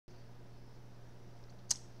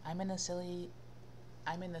I'm in a silly,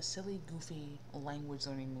 goofy language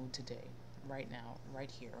learning mood today, right now,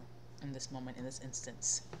 right here, in this moment, in this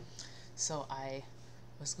instance. So I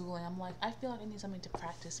was Googling, I'm like, I feel like I need something to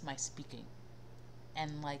practice my speaking.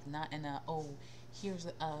 And like not in a, oh, here's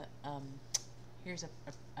here's a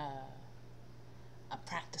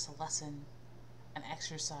practice, a lesson, an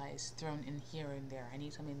exercise thrown in here and there. I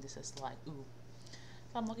need something that's just like, ooh.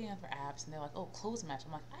 So I'm looking for apps and they're like, oh, Clozemaster.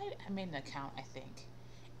 I'm like, I made an account, I think.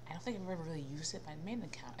 I don't think I've ever really used it, but I made an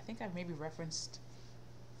account. I think I've maybe referenced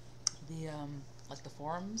the like the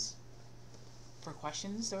forums for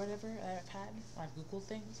questions or whatever I've had when I've Googled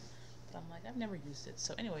things. But I'm like, I've never used it.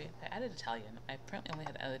 So anyway, I added Italian. I apparently only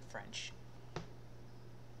had added French.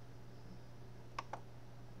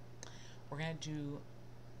 We're gonna do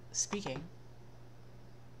speaking.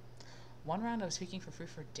 1 round of speaking for free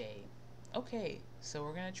for a day. Okay, so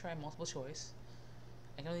we're gonna try multiple choice.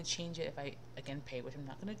 I can only change it if I again pay, which I'm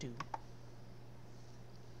not gonna do.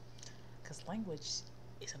 Because language is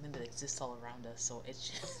something that exists all around us, so it's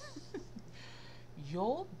just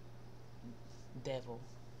yo devil.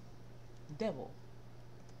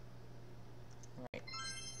 Right.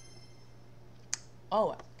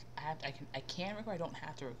 Oh, I can record, I don't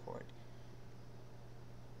have to record.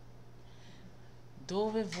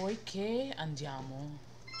 Dove vuoi che andiamo?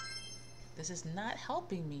 This is not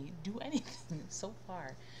helping me do anything so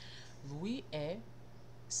far. Lui è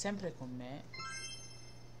sempre con me.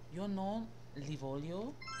 Io non li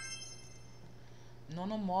voglio.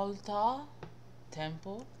 Non ho molto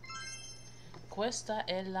tempo. Questa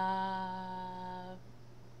è la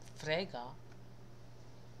frega.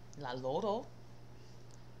 La loro.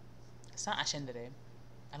 It's not ascendere.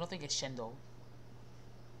 I don't think it's scendo.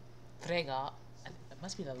 Frega. It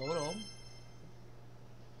must be la loro.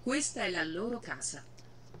 Questa è la loro casa.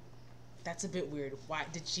 That's a bit weird. Why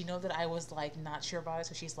did she know that I was like not sure about it?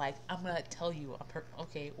 So she's like, I'm gonna tell you.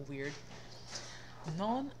 Okay, weird.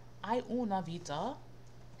 Non hai una vita?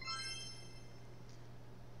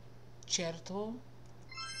 Certo.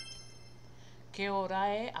 Che ora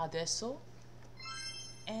è adesso?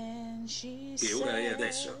 And she Che ora è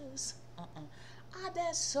adesso? says,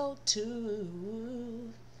 adesso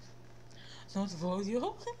tu. Non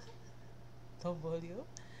voglio. Non voglio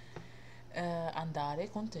andare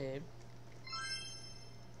con te.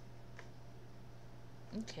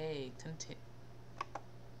 Okay, continue.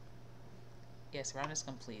 Yes, round is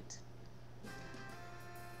complete.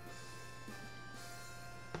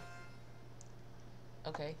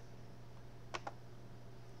 Okay.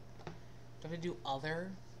 Do I have to do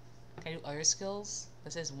other? Can I do other skills?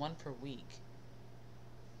 This says 1 per week.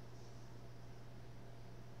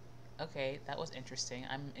 Okay, that was interesting.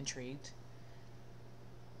 I'm intrigued.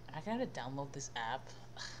 Am I gonna have to download this app?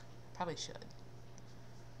 Probably should.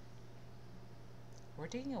 We're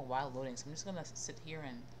taking a while loading, so I'm just gonna sit here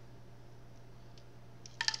and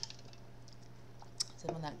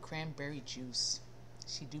sip on that cranberry juice.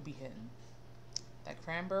 She do be hitting. That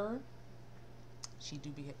cranberry, she do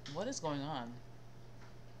be hitting. What is going on?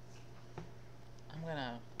 I'm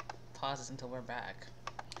gonna pause this until we're back.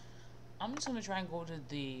 I'm just gonna try and go to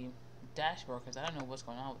the dashboard because I don't know what's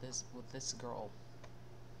going on with this girl.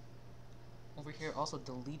 Over here also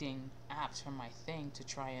deleting apps from my thing to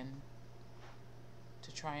try and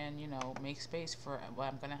you know, make space for what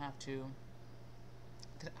I'm gonna have to.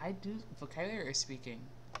 Did I do vocabulary or speaking?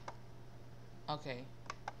 Okay,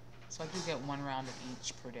 so I do get 1 round of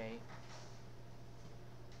each per day.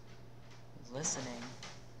 Listening.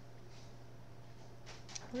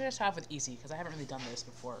 We're gonna start off with easy because I haven't really done this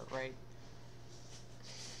before, right?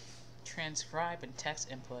 Transcribe and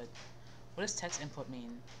text input. What does text input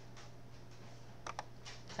mean?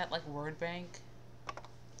 Is that like word bank?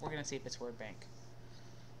 We're gonna see if it's word bank.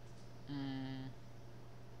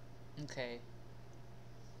 Okay.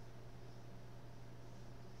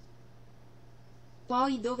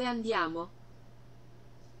 Poi dove andiamo?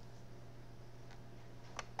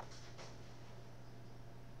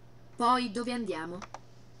 Poi dove andiamo?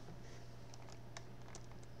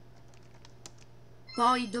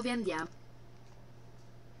 Poi dove andiamo?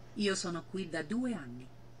 Io sono qui da 2 anni.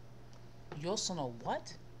 Io sono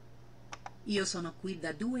what? Io sono qui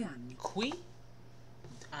da 2 anni. Qui?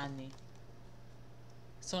 Anni.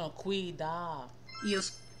 Sono qui da...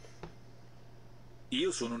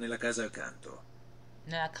 Io sono nella casa accanto.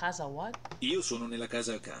 Nella casa what? Io sono nella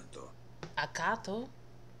casa accanto. Accato?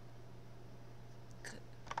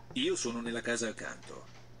 Io sono nella casa accanto.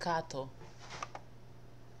 Cato.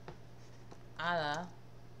 Alla.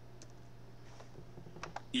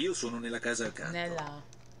 Io sono nella casa accanto. Nella.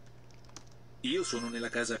 Io sono nella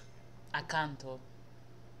casa... Accanto.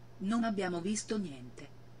 Non abbiamo visto niente.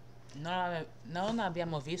 Non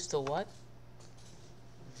abbiamo visto what?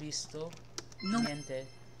 Visto Non niente.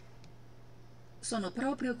 sono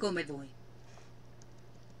proprio come voi.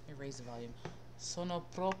 Erase the volume. Sono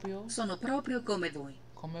Proprio come voi.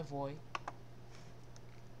 come voi.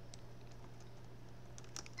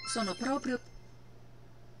 Sono proprio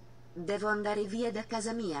Devo andare via da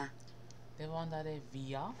casa mia. Devo andare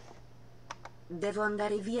via. Devo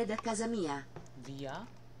andare via da casa mia. Via.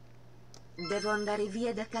 Devo andare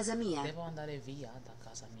via da casa mia. Devo andare via da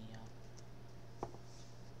casa mia.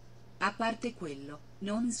 a parte quello.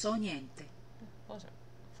 Non so niente. What was it?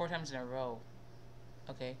 4 times in a row.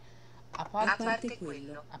 Okay. A A parte, parte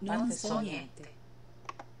quello. a Non parte so solo. niente.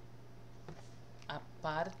 A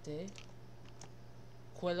parte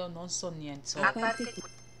quello non so niente. So, A parte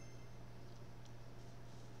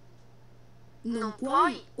Non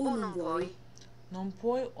puoi o non vuoi? non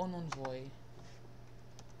puoi o non vuoi.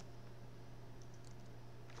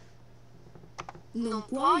 Non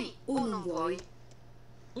puoi o non vuoi?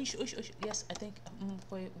 Uish, uish, uish. Yes, I think.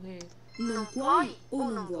 Wait. Non puoi o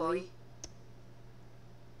non vuoi?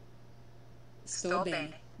 sto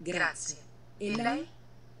bene. Grazie. E lei?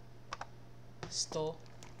 Sto.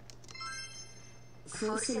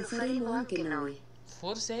 Forse lo faremo anche noi.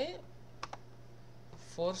 Forse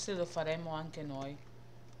lo faremo anche noi.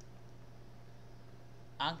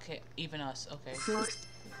 Anche, even us, okay. Forse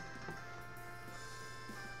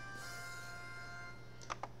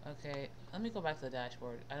Okay, let me go back to the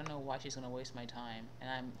dashboard. I don't know why she's gonna waste my time, and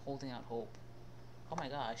I'm holding out hope. Oh my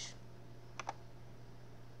gosh.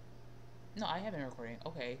 No, I have been recording.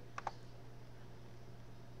 Okay.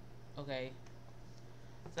 Okay.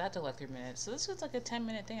 So that took like 3 minutes. So this was like a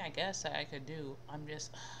 10-minute thing, I guess, that I could do. I'm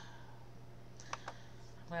just...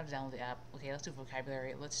 I'm gonna have to download the app. Okay, let's do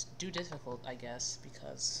vocabulary. Let's do difficult, I guess,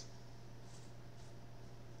 because...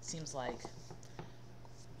 It seems like...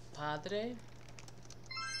 Padre...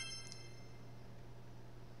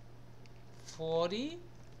 Fuori...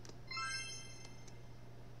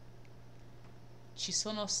 Ci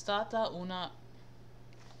sono stata una...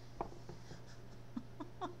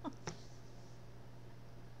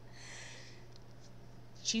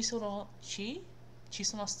 Ci sono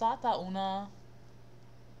stata una...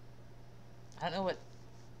 I don't know what...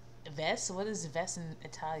 Ves? What is ves in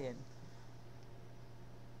Italian?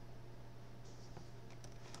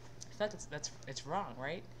 I feel like it's wrong,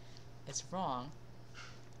 right? It's wrong.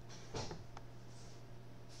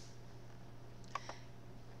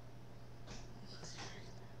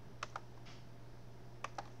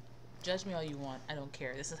 Judge me all you want. I don't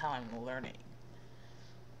care. This is how I'm learning.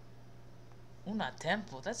 Una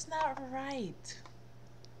tempo. That's not right.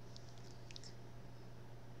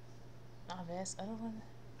 Ves. I don't want.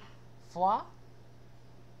 Foi?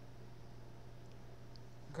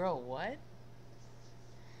 Girl, what?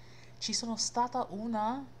 Ci sono stata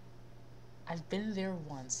una. I've been there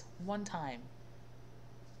once. One time.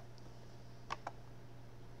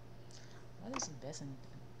 What is ves in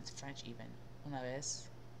French even? Una vez.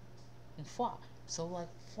 Un fois. So like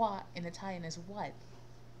fois in Italian is what?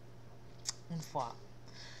 Un fois.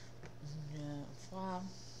 Un fois.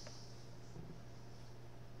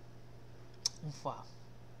 Un fois.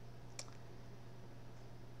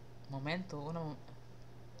 Momento. Una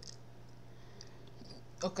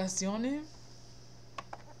occasione.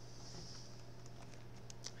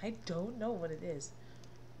 I don't know what it is.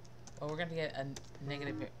 Oh, we're gonna get a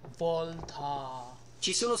negative here. Volta.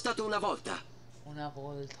 Ci sono stato una volta. Una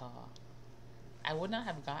volta. I would not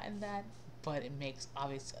have gotten that, but it makes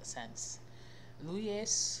obvious sense. Lui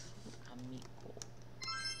es amico.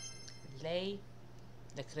 Lei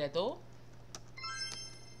le credo.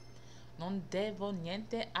 Non devo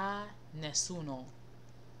niente a nessuno.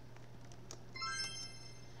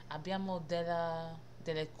 Abbiamo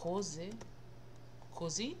delle cose.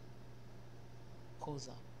 Così?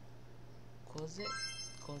 Cosa? Cose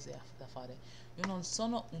da fare. Io non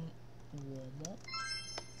sono un uomo.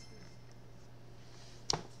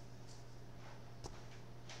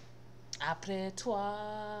 Après toi,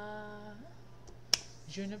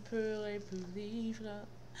 je ne pourrai plus vivre,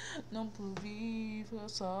 non plus vivre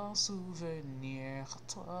sans souvenir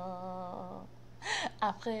toi.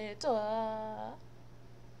 Après toi.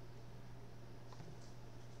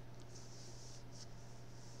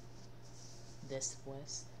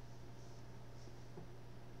 Después.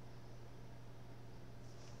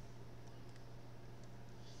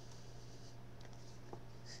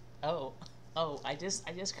 Oh, I just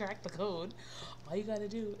cracked the code. All you gotta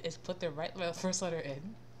do is put the first letter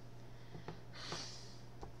in.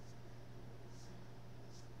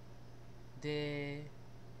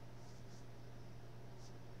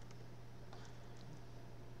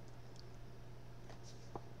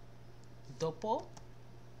 Dopo.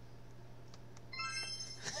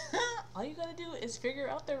 All you gotta do is figure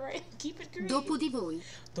out the right. Keep it green. Dopo di voi.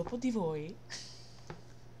 Dopo di voi.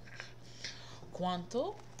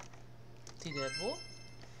 Quanto ti devo?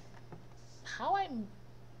 How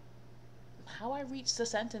I reach the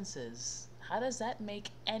sentences? How does that make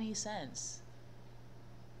any sense?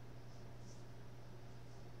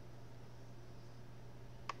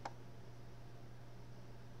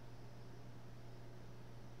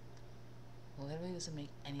 Literally doesn't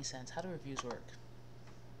make any sense. How do reviews work?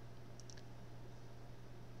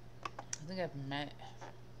 I think I've met.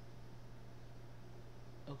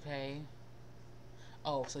 Okay.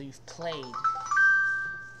 Oh, so you've played.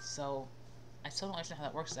 So, I still don't understand how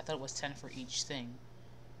that works. I thought it was 10 for each thing.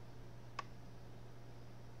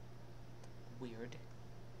 Weird.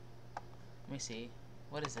 Let me see.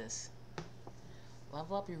 What is this?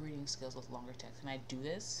 Level up your reading skills with longer text. Can I do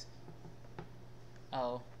this?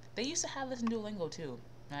 Oh. They used to have this in Duolingo too.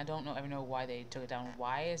 And I don't ever know why they took it down.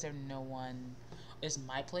 Why is there no one... Is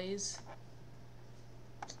my plays?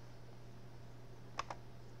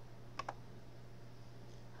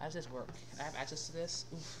 How does this work? Can I have access to this?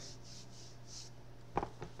 Oof.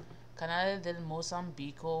 Canale del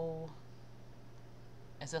Mozambico.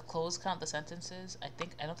 Is the close count the sentences? I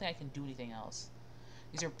don't think I can do anything else.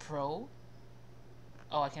 These are pro.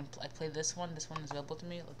 Oh, I play this one. This one is available to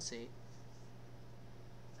me. Let's see.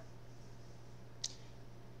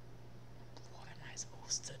 What am I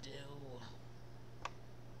supposed to do?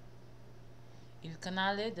 Il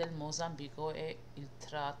canale del Mozambico è il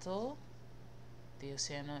tratto di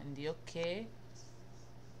Oceano Indio che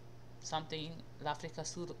something l'Africa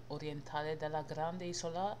sud-orientale della grande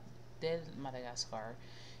isola del Madagascar.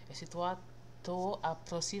 È situato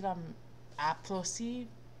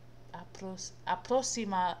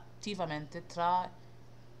approssimativamente tra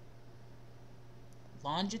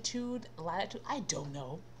longitude, latitude, I don't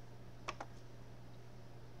know.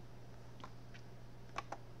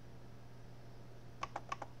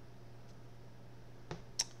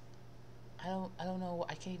 I don't know.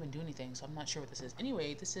 I can't even do anything, so I'm not sure what this is.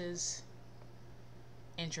 Anyway, this is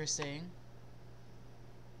interesting.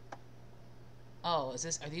 Oh,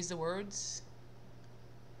 are these the words?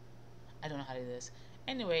 I don't know how to do this.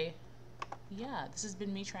 Anyway, yeah, this has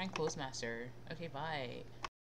been me trying Clozemaster. Okay, bye.